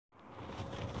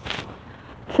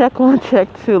check 1, check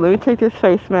 2. Let me take this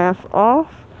face mask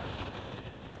off.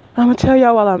 I'm going to tell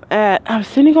y'all while I'm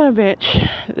sitting on a bench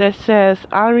that says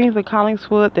honoring the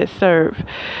Collingswood that serve.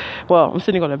 Well, I'm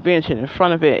sitting on a bench, and in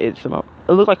front of it, it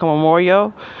looks like a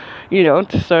memorial,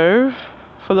 to serve,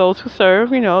 for those who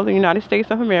serve, the United States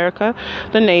of America,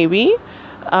 the Navy,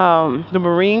 the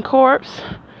Marine Corps,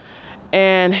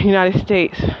 and United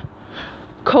States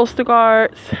Coastal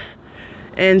Guards,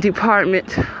 and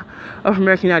Department of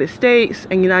American United States,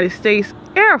 and United States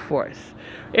Air Force.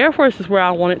 Air Force is where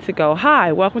I wanted to go.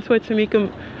 Hi, welcome to a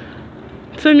Tamika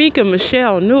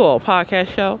Michelle Newell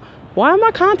podcast show. Why am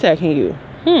I contacting you?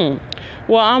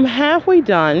 Well, I'm halfway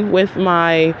done with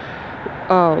my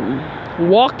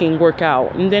walking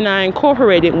workout, and then I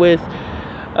incorporated with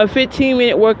a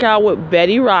 15-minute workout with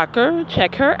Betty Rocker.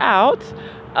 Check her out.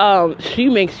 She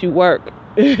makes you work.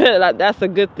 That's a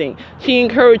good thing. She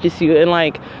encourages you, and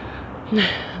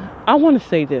I want to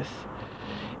say this,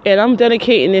 and I'm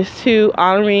dedicating this to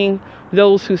honoring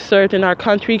those who served in our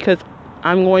country, because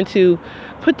I'm going to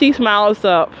put these miles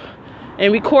up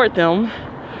and record them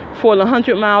for the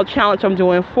 100-mile challenge I'm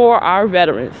doing for our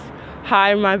veterans.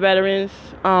 Hi, my veterans,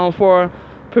 for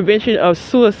prevention of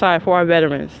suicide for our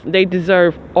veterans. They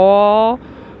deserve all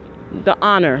the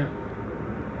honor.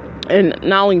 And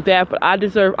not only that, but I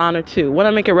deserve honor too. What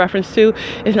I make a reference to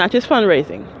is not just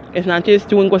fundraising. It's not just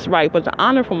doing what's right, but the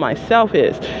honor for myself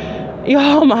is,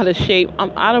 y'all, I'm out of shape. I'm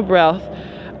out of breath.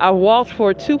 I walked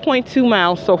for 2.2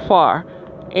 miles so far,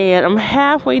 and I'm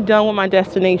halfway done with my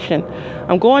destination.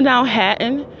 I'm going down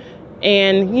Hatton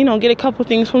and, get a couple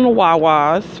things from the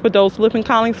Wawas. For those who live in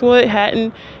Collingswood,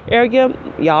 Hatton area,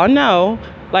 y'all know,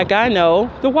 like I know,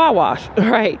 the Wawas,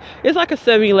 right? It's like a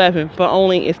 7-Eleven, but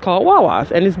only it's called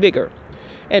Wawas, and it's bigger.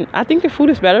 And I think the food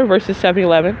is better versus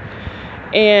 7-Eleven.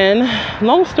 And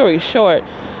long story short,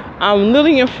 I'm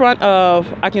literally in front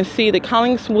of, I can see the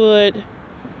Collingswood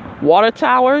Water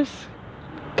Towers,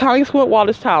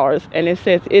 and it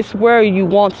says, it's where you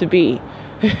want to be.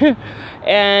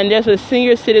 And there's a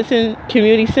senior citizen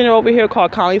community center over here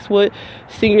called Collingswood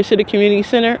Senior City Community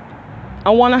Center.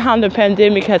 I wonder how the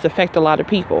pandemic has affected a lot of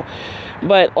people.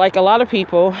 But like a lot of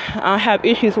people, I have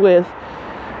issues with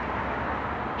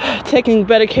taking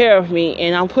better care of me,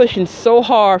 and I'm pushing so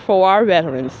hard for our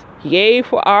veterans. Yay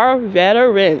for our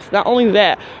veterans. Not only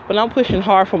that, but I'm pushing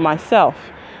hard for myself.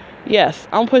 Yes,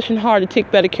 I'm pushing hard to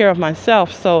take better care of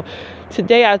myself. So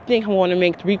today I think I'm going to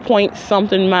make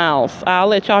 3-point-something miles. I'll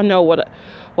let y'all know what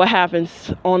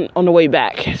happens on the way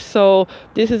back. So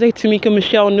this is a Tamika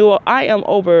Michelle Newell. I am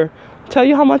over, tell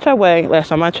you how much I weigh last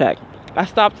time I checked. I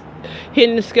stopped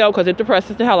hitting the scale because it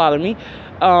depresses the hell out of me.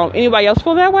 Anybody else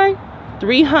feel that way?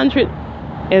 300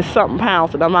 and something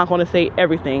pounds, and I'm not going to say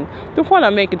everything. The point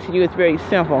I'm making to you is very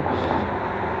simple.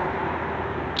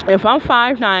 If I'm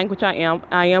 5'9", which I am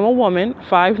a woman,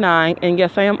 5'9", and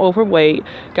yes, I am overweight,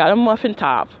 got a muffin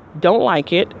top, don't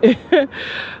like it.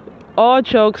 All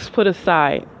jokes put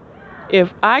aside,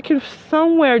 if I can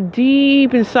somewhere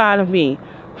deep inside of me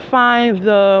find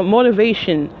the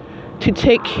motivation to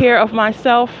take care of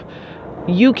myself,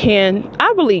 you can.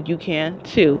 I believe you can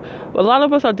too. A lot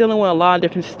of us are dealing with a lot of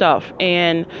different stuff,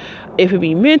 and if it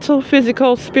be mental,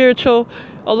 physical, spiritual,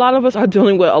 a lot of us are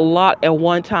dealing with a lot at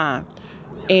one time.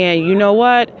 And you know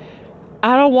what?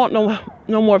 I don't want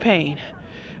no more pain.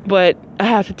 But I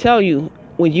have to tell you,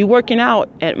 when you're working out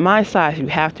at my size, you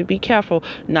have to be careful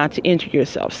not to injure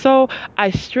yourself. So I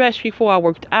stretched before I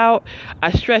worked out.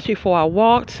 I stretched before I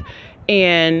walked.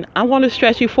 And I want to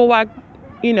stretch before I,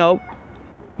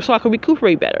 so I can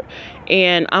recuperate better.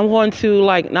 And I'm going to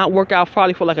not work out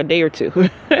probably for a day or two.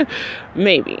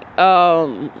 Maybe.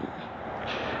 I'm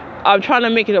trying to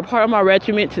make it a part of my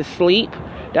regimen to sleep.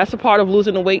 That's a part of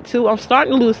losing the weight too. I'm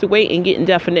starting to lose the weight and getting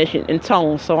definition and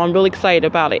tone, so I'm really excited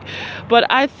about it. But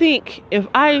I think if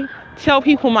I tell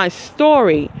people my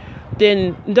story,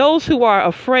 then those who are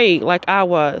afraid, like I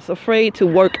was, afraid to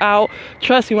work out,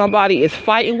 trust me, my body is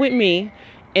fighting with me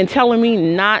and telling me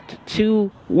not to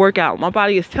work out. My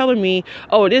body is telling me,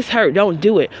 oh, this hurt, don't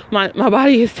do it. My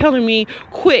body is telling me,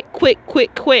 quit.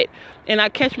 And I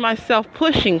catch myself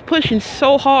pushing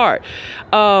so hard.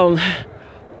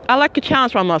 I like to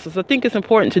challenge my muscles. I think it's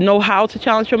important to know how to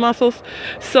challenge your muscles.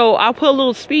 So I'll put a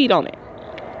little speed on it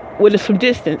with some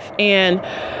distance. And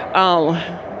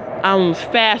I'm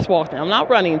fast walking. I'm not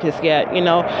running just yet,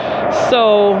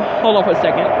 So hold on for a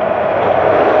second.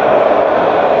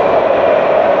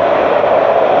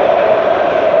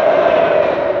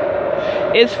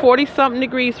 It's 40 something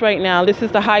degrees right now. This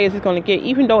is the highest it's going to get,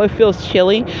 even though it feels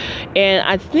chilly. And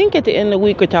I think at the end of the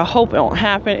week, which I hope it won't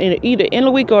happen, either end of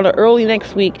the week or the early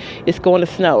next week, it's going to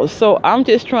snow. So I'm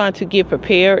just trying to get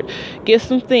prepared, get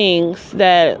some things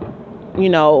that, I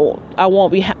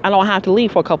don't have to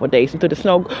leave for a couple of days until the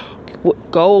snow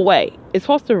go away. It's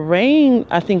supposed to rain,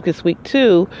 I think, this week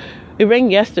too. It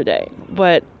rained yesterday,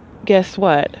 but guess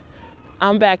what?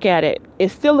 I'm back at it.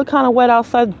 It's still kind of wet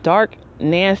outside, dark,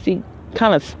 nasty,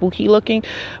 kind of spooky looking,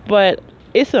 but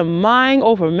it's a mind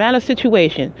over matter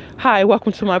situation. Hi,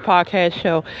 welcome to my podcast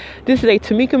show. This is a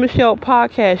Tamika Michelle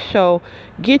podcast show.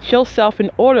 Get yourself in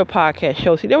order podcast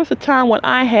show. See, there was a time when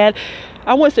I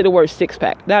wouldn't say the word six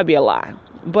pack. That'd be a lie.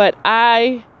 But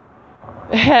I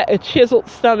had a chiseled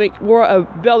stomach, wore a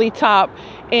belly top,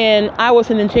 and I was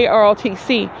in the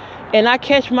JROTC. And I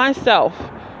catch myself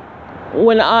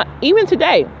even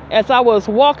today, as I was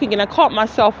walking and I caught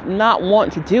myself not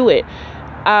wanting to do it,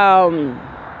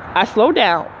 I slowed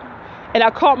down and I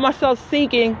caught myself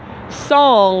singing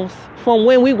songs from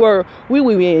when we were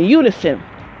in unison,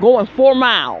 going 4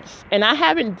 miles. And I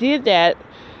haven't did that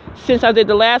since I did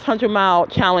the last 100-mile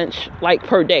challenge, like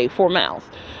per day, 4 miles.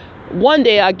 One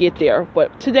day I get there,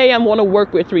 but today I'm going to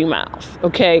work with 3 miles,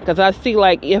 okay? Because I see,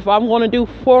 like, if I'm going to do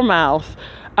 4 miles,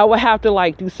 I would have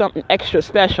to do something extra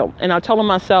special. And I'm telling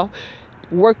myself,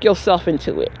 work yourself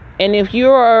into it. And if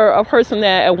you're a person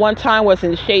that at one time was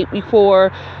in shape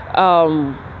before,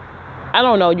 I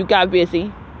don't know, you got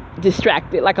busy,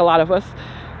 distracted like a lot of us.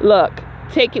 Look,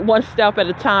 take it one step at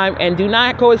a time and do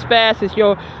not go as fast as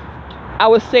I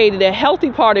would say that the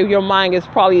healthy part of your mind is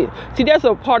probably, there's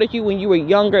a part of you when you were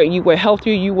younger and you were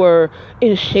healthier, you were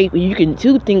in shape and you can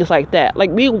do things like that. Like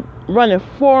me running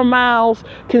 4 miles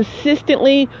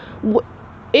consistently,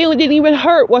 it didn't even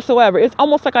hurt whatsoever. It's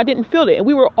almost like I didn't feel it. And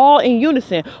we were all in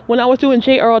unison when I was doing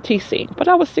JROTC. But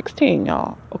I was 16,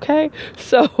 y'all. Okay?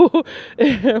 So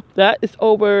that is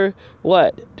over,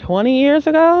 20 years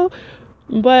ago?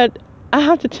 But I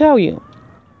have to tell you,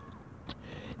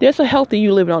 there's a health that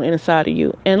you living on inside of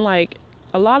you. And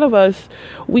a lot of us,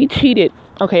 we cheated.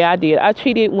 Okay, I did. I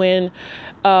cheated when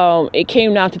it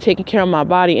came down to taking care of my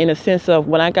body, in a sense of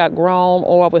when I got grown,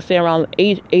 or I would say around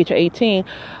age of 18,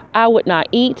 I would not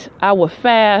eat. I would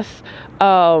fast.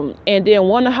 And then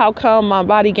wonder how come my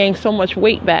body gained so much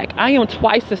weight back. I am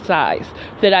twice the size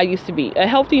that I used to be. A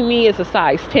healthy me is a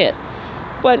size 10.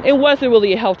 But it wasn't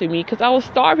really a healthy me because I was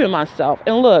starving myself.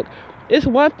 And look, it's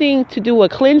one thing to do a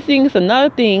cleansing. It's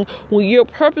another thing when you're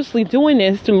purposely doing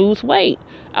this to lose weight.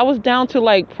 I was down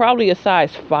to probably a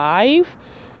size 5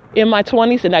 in my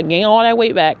 20s, and I gained all that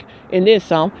weight back and then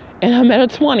some. And I'm at a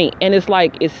 20, and it's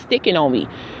sticking on me.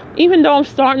 Even though I'm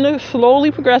starting to slowly,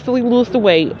 progressively lose the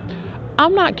weight,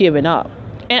 I'm not giving up.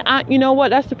 And you know what?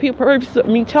 That's the purpose of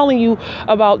me telling you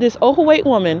about this overweight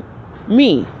woman,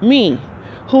 me,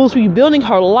 who's rebuilding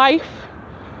her life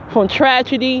from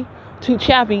tragedy to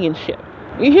championship.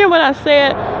 You hear what I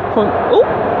said? Hold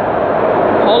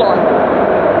on.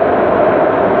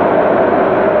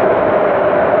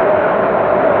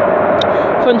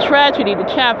 From tragedy to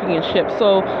championship.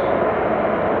 So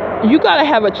you got to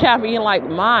have a champion-like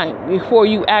mind before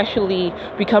you actually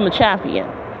become a champion.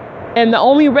 And the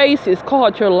only race is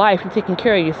called your life and taking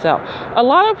care of yourself. A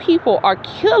lot of people are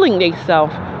killing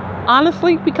themselves,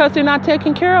 honestly, because they're not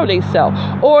taking care of themselves,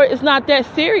 or it's not that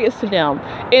serious to them.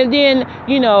 And then,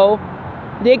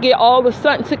 they get all of a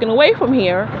sudden taken away from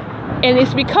here. And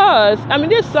it's because,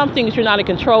 there's some things you're not in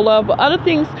control of, but other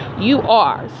things you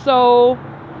are. So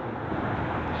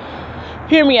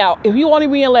hear me out. If you want to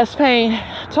be in less pain,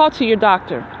 talk to your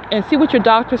doctor and see what your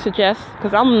doctor suggests,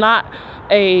 because I'm not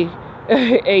a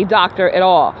doctor at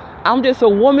all. I'm just a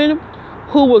woman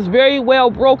who was very well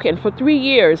broken for 3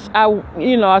 years.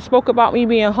 I spoke about me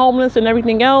being homeless and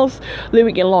everything else,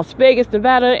 living in Las Vegas,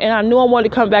 Nevada, and I knew I wanted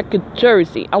to come back to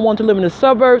Jersey. I wanted to live in the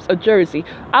suburbs of Jersey.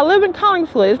 I live in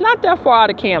Collingswood. It's not that far out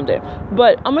of Camden,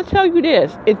 but I'm going to tell you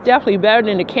this. It's definitely better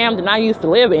than the Camden I used to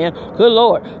live in. Good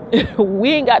Lord.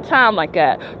 We ain't got time like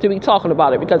that to be talking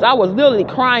about it, because I was literally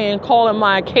crying, calling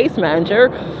my case manager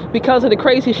because of the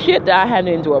crazy shit that I had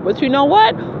to endure. But you know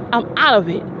what? I'm out of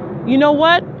it. You know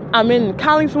what? I'm in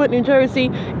Collingswood, New Jersey.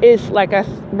 It's like I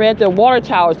read the water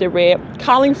towers that read,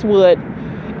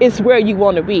 Collingswood is where you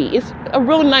want to be. It's a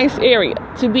real nice area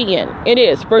to be in. It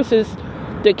is, versus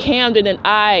the Camden that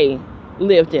I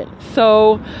lived in.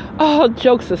 So,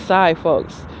 jokes aside,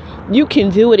 folks, you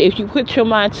can do it if you put your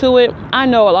mind to it. I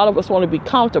know a lot of us want to be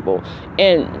comfortable,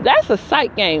 and that's a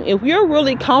sight game. If you're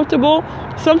really comfortable,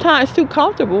 sometimes too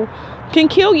comfortable can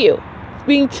kill you.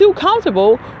 Being too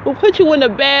comfortable will put you in a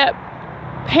bad,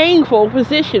 painful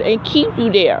position and keep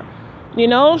you there.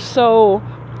 So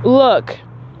look,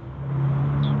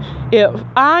 if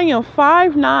I am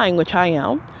 5'9", which I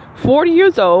am, 40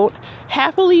 years old,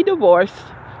 happily divorced,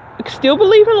 still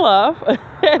believe in love.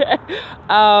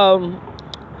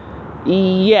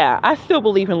 Yeah, I still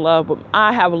believe in love, but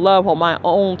I have love on my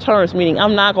own terms, meaning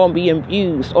I'm not going to be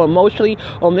abused or emotionally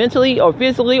or mentally or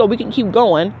physically, or we can keep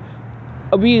going,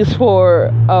 abused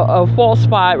for a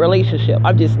falsified relationship.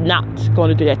 I'm just not going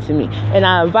to do that to me. And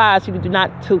I advise you to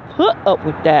not to put up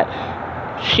with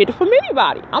that shit from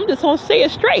anybody. I'm just going to say it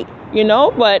straight,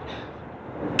 but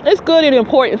it's good and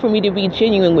important for me to be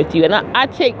genuine with you. And I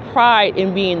take pride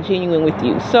in being genuine with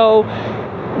you. So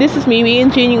this is me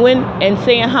being genuine and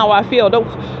saying how I feel.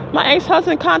 My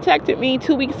ex-husband contacted me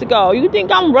 2 weeks ago. You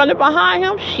think I'm running behind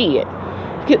him? Shit.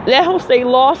 Let him stay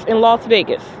lost in Las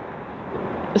Vegas.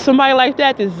 Somebody like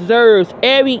that deserves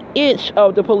every inch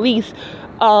of the police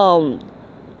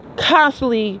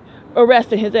constantly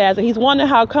arresting his ass. And he's wondering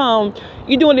how come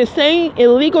you're doing the same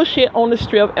illegal shit on the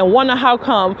strip and wondering how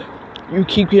come you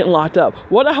keep getting locked up.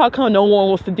 Wonder how come no one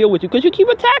wants to deal with you because you keep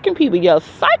attacking people, you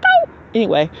psycho.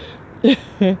 Anyway,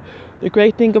 the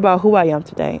great thing about who I am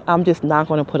today, I'm just not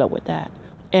going to put up with that.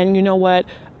 And you know what?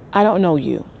 I don't know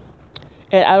you.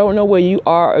 And I don't know where you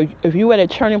are, or if you're at a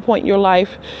turning point in your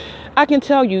life. I can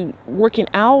tell you working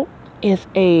out is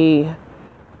a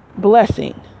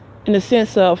blessing in the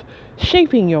sense of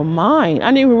shaping your mind. I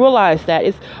didn't even realize that.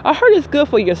 I heard it's good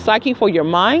for your psyche, for your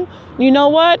mind. You know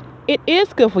what? It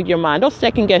is good for your mind. Don't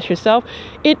second guess yourself.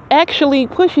 It actually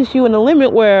pushes you in the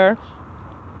limit where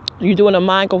you're doing a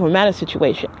mind over matter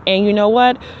situation. And you know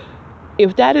what?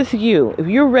 If that is you, if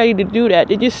you're ready to do that,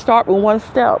 then just start with one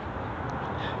step.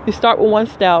 You start with one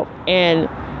step and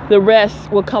the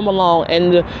rest will come along.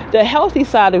 And the healthy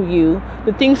side of you,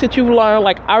 the things that you've learned,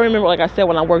 like I remember, like I said,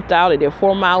 when I worked out, I did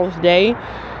 4 miles a day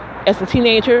as a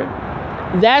teenager.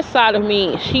 That side of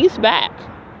me, she's back.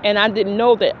 And I didn't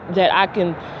know that I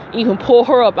can even pull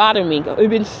her up out of me. It's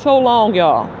been so long,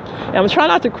 y'all. And I'm trying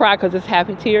not to cry because it's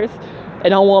happy tears. And I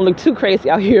don't want to look too crazy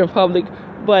out here in public.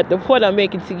 But the point I'm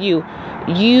making to you,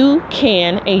 you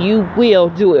can and you will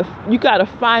do it. You got to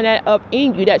find that up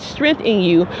in you, that strength in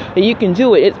you, that you can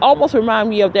do it. It almost reminds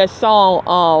me of that song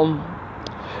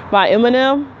by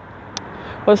Eminem.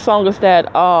 What song is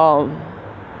that? Trying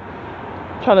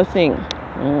to think.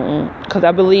 Because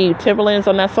I believe Timberland's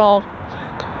on that song.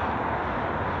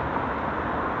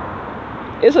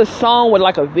 It's a song with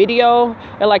like a video.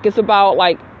 And like it's about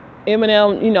like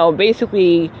Eminem,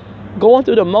 basically going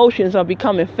through the motions of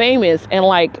becoming famous and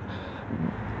like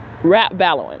rap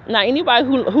battling. Now, anybody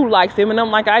who likes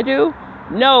Eminem like I do,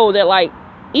 know that like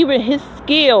even his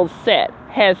skill set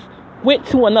has went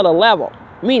to another level.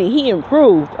 Meaning he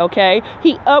improved, okay?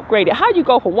 He upgraded. How do you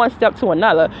go from one step to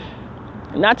another?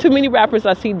 Not too many rappers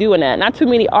I see doing that. Not too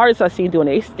many artists I see doing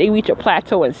it. They reach a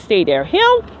plateau and stay there. He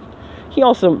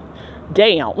on some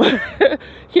damn.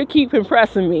 He'll keep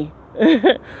impressing me.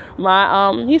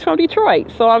 He's from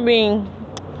Detroit, so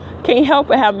can't help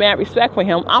but have mad respect for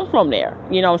him. I'm from there,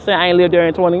 you know what I'm saying? I ain't lived there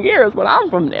in 20 years, but I'm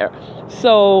from there,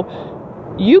 so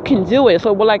you can do it.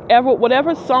 So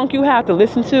whatever song you have to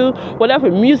listen to,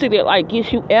 whatever music that like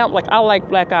gets you amped, like I like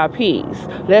Black Eyed Peas,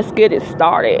 Let's Get It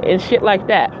Started and shit like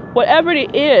that. Whatever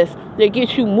it is that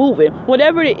gets you moving,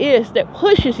 whatever it is that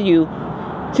pushes you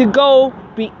to go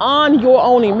beyond your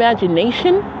own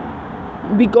imagination,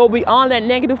 go beyond that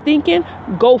negative thinking,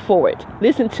 go for it.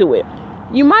 Listen to it.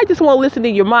 You might just want to listen to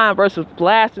your mind versus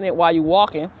blasting it while you're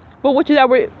walking, but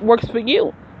whichever works for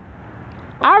you.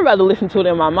 I'd rather listen to it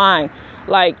in my mind.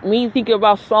 Like me thinking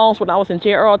about songs when I was in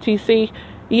JROTC,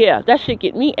 yeah, that shit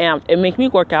get me amped and make me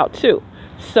work out too.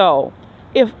 So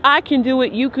if I can do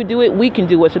it, you can do it, we can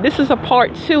do it. So this is a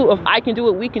part 2 of I can do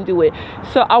it, we can do it.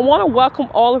 So I want to welcome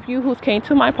all of you who came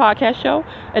to my podcast show.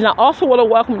 And I also want to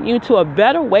welcome you to a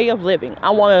better way of living.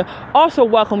 I want to also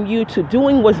welcome you to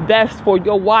doing what's best for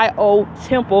your YO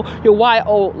temple, your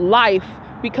YO life,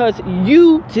 because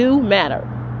you do matter.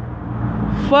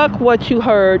 Fuck what you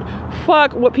heard.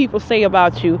 Fuck what people say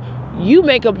about you. You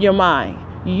make up your mind.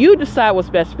 You decide what's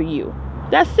best for you.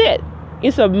 That's it.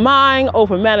 It's a mind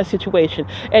over matter situation.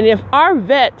 And if our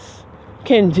vets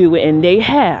can do it, and they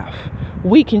have,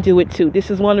 we can do it too.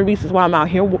 This is one of the reasons why I'm out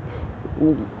here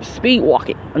speed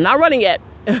walking. I'm not running yet.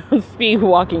 Speed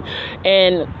walking.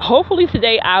 And hopefully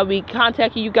today I'll be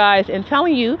contacting you guys and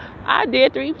telling you I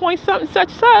did 3 point something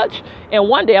such. And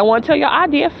one day I want to tell you I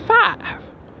did 5.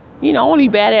 Only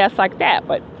badass like that,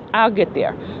 but I'll get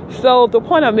there. So the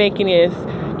point I'm making is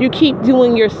you keep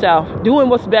doing yourself, doing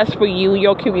what's best for you,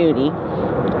 your community.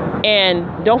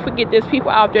 And don't forget there's people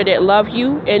out there that love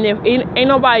you. And if ain't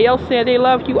nobody else said they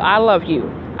love you, I love you.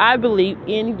 I believe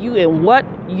in you and what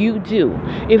you do.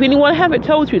 If anyone haven't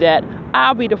told you that,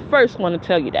 I'll be the first one to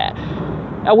tell you that.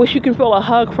 I wish you can feel a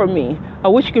hug from me. I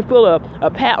wish you can feel a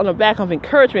pat on the back of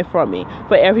encouragement from me.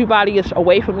 But everybody is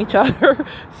away from each other.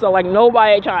 So like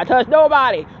nobody trying to touch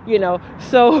nobody, you know.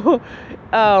 So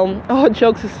all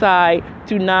jokes aside,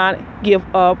 do not give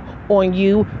up on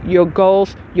you, your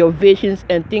goals, your visions,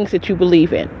 and things that you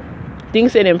believe in.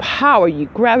 Things that empower you,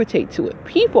 gravitate to it.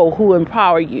 People who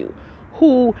empower you,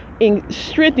 who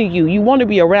strengthen you. You want to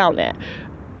be around that.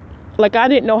 Like I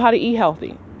didn't know how to eat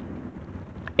healthy.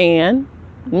 And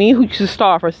me who used to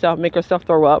starve herself, make herself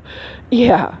throw up.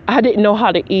 Yeah, I didn't know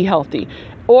how to eat healthy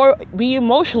or be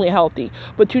emotionally healthy.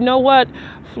 But you know what?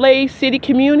 Flay City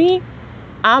Community,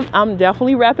 I'm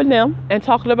definitely repping them and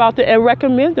talking about them and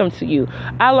recommend them to you.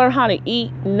 I learned how to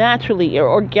eat naturally or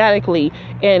organically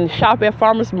and shop at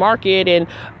farmers market and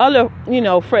other,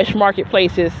 fresh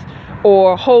marketplaces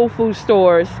or Whole Food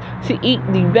stores to eat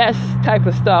the best type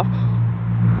of stuff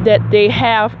that they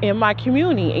have in my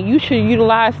community, and you should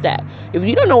utilize that. If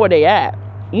you don't know where they at,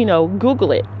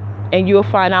 Google it and you'll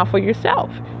find out for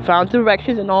yourself. Find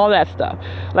directions and all that stuff.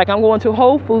 Like I'm going to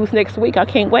Whole Foods next week. I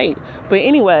can't wait. But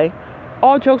anyway,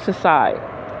 all jokes aside,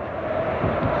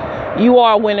 you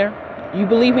are a winner. You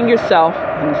believe in yourself.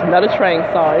 There's another train,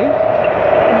 sorry.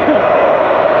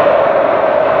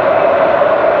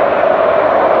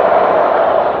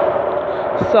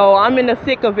 So I'm in the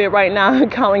thick of it right now in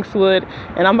Collingswood,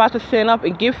 and I'm about to stand up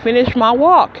and finish my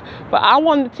walk. But I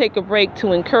wanted to take a break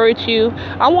to encourage you.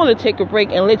 I want to take a break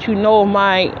and let you know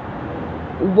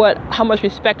how much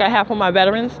respect I have for my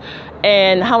veterans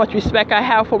and how much respect I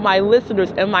have for my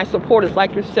listeners and my supporters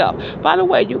like yourself. By the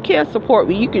way, you can support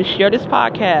me. You can share this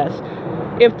podcast.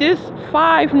 If this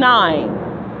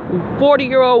 5'9",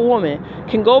 40-year-old woman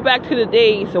can go back to the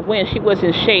days of when she was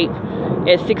in shape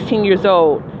at 16 years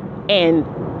old and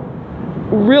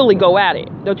really go at it.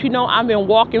 Don't you know I've been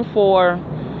walking for,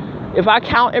 if I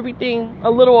count everything, a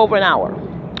little over an hour.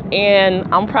 And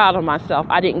I'm proud of myself.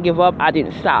 I didn't give up. I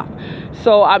didn't stop.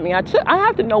 So, I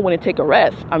have to know when to take a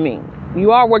rest.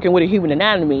 You are working with a human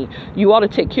anatomy. You ought to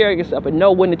take care of yourself and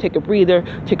know when to take a breather,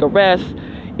 take a rest,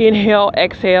 inhale,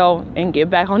 exhale, and get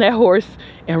back on that horse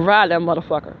and ride that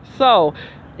motherfucker. So,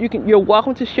 you're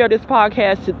welcome to share this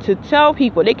podcast to tell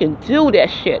people they can do that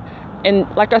shit. And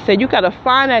like I said, you got to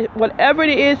find that whatever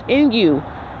it is in you.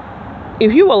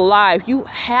 If you're alive, you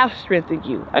have strength in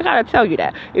you. I got to tell you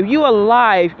that. If you're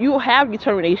alive, you have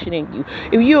determination in you.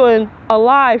 If you're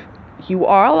alive, you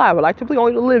are alive. I like to be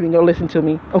only the living. You'll listen to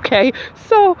me. Okay?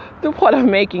 So the point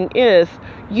I'm making is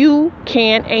you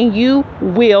can and you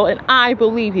will. And I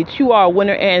believe that you are a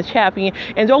winner and champion.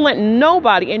 And don't let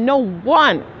nobody and no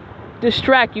one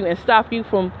distract you and stop you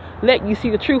from letting you see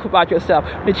the truth about yourself,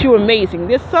 that you're amazing.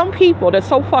 There's some people that's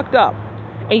so fucked up,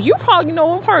 and you probably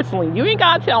know them personally. You ain't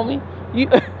gotta tell me.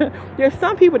 There's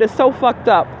some people that's so fucked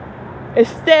up.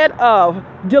 Instead of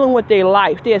dealing with their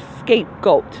life, they're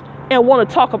scapegoat and want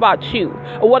to talk about you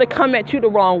or want to come at you the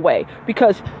wrong way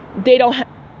because they'll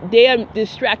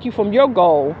distract you from your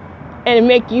goal and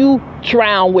make you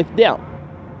drown with them.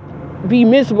 Be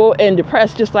miserable and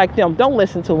depressed just like them. Don't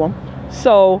listen to them.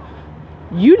 So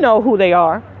you know who they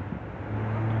are.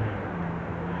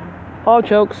 All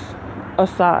jokes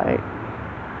aside,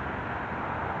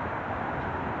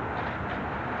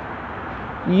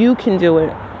 you can do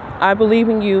it. I believe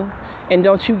in you, and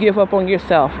don't you give up on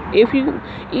yourself. Let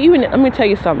me tell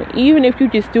you something, even if you're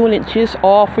just doing it just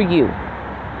all for you.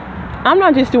 I'm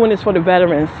not just doing this for the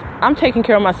veterans. I'm taking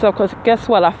care of myself because guess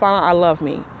what? I found out I love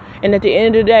me. And at the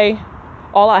end of the day,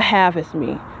 all I have is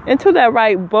me. Until that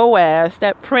right Boaz,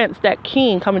 that prince, that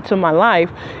king come into my life,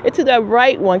 until that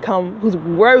right one come who's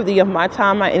worthy of my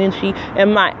time, my energy,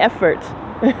 and my efforts.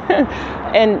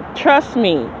 And trust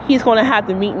me, he's going to have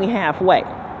to meet me halfway.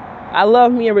 I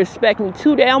love me and respect me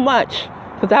too damn much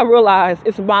because I realize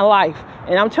it's my life.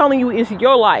 And I'm telling you, it's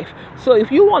your life. So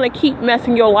if you want to keep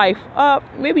messing your life up,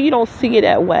 maybe you don't see it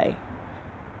that way.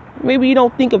 Maybe you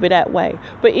don't think of it that way.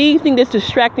 But anything that's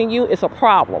distracting you is a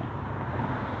problem.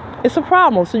 It's a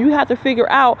problem. So you have to figure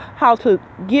out how to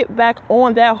get back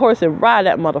on that horse and ride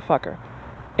that motherfucker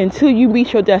until you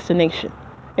reach your destination.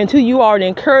 Until you are an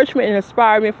encouragement and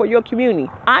inspiration for your community.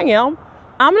 I'm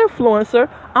an influencer.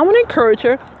 I'm an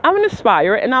encourager. I'm an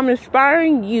inspirer. And I'm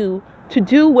inspiring you to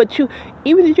do what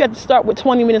even if you have to start with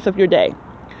 20 minutes of your day.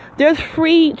 There's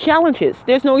free challenges.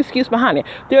 There's no excuse behind it.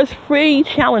 There's free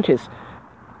challenges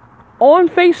on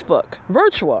Facebook,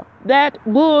 virtual, that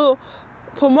will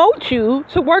promote you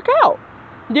to work out.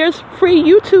 There's free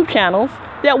YouTube channels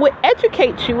that will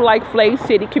educate you like Flay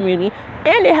City Community,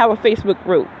 and they have a Facebook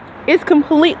group. It's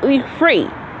completely free.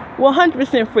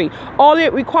 100% free. All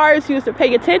it requires you is to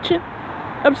pay attention,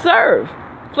 observe.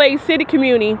 Play City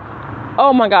Community.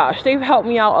 Oh my gosh, they've helped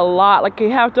me out a lot, like they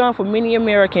have done for many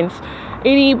Americans.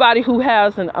 Anybody who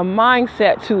has a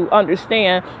mindset to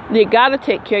understand, they got to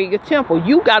take care of your temple.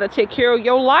 You got to take care of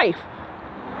your life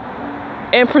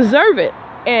and preserve it.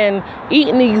 And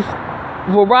eating these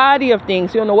variety of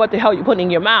things, you don't know what the hell you put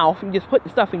in your mouth. You just put the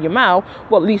stuff in your mouth.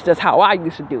 Well, at least that's how I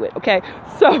used to do it. Okay,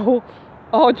 so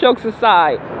all jokes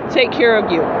aside, take care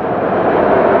of you.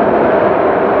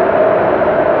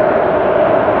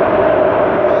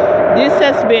 This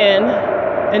has been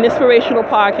an inspirational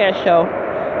podcast show.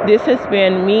 This has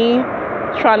been me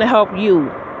trying to help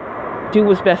you do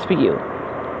what's best for you.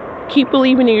 Keep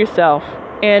believing in yourself.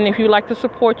 And if you'd like to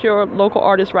support your local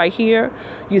artist right here,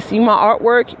 you see my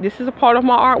artwork. This is a part of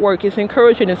my artwork. It's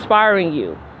encouraging, inspiring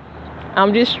you.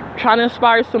 I'm just trying to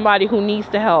inspire somebody who needs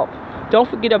the help. Don't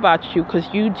forget about you, because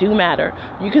you do matter.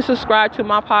 You can subscribe to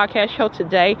my podcast show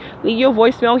today. Leave your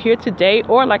voicemail here today.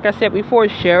 Or like I said before,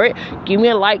 share it. Give me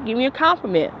a like. Give me a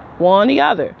compliment. One or the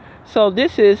other. So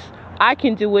this is I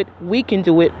Can Do It, We Can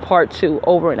Do It, Part 2.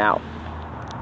 Over and out.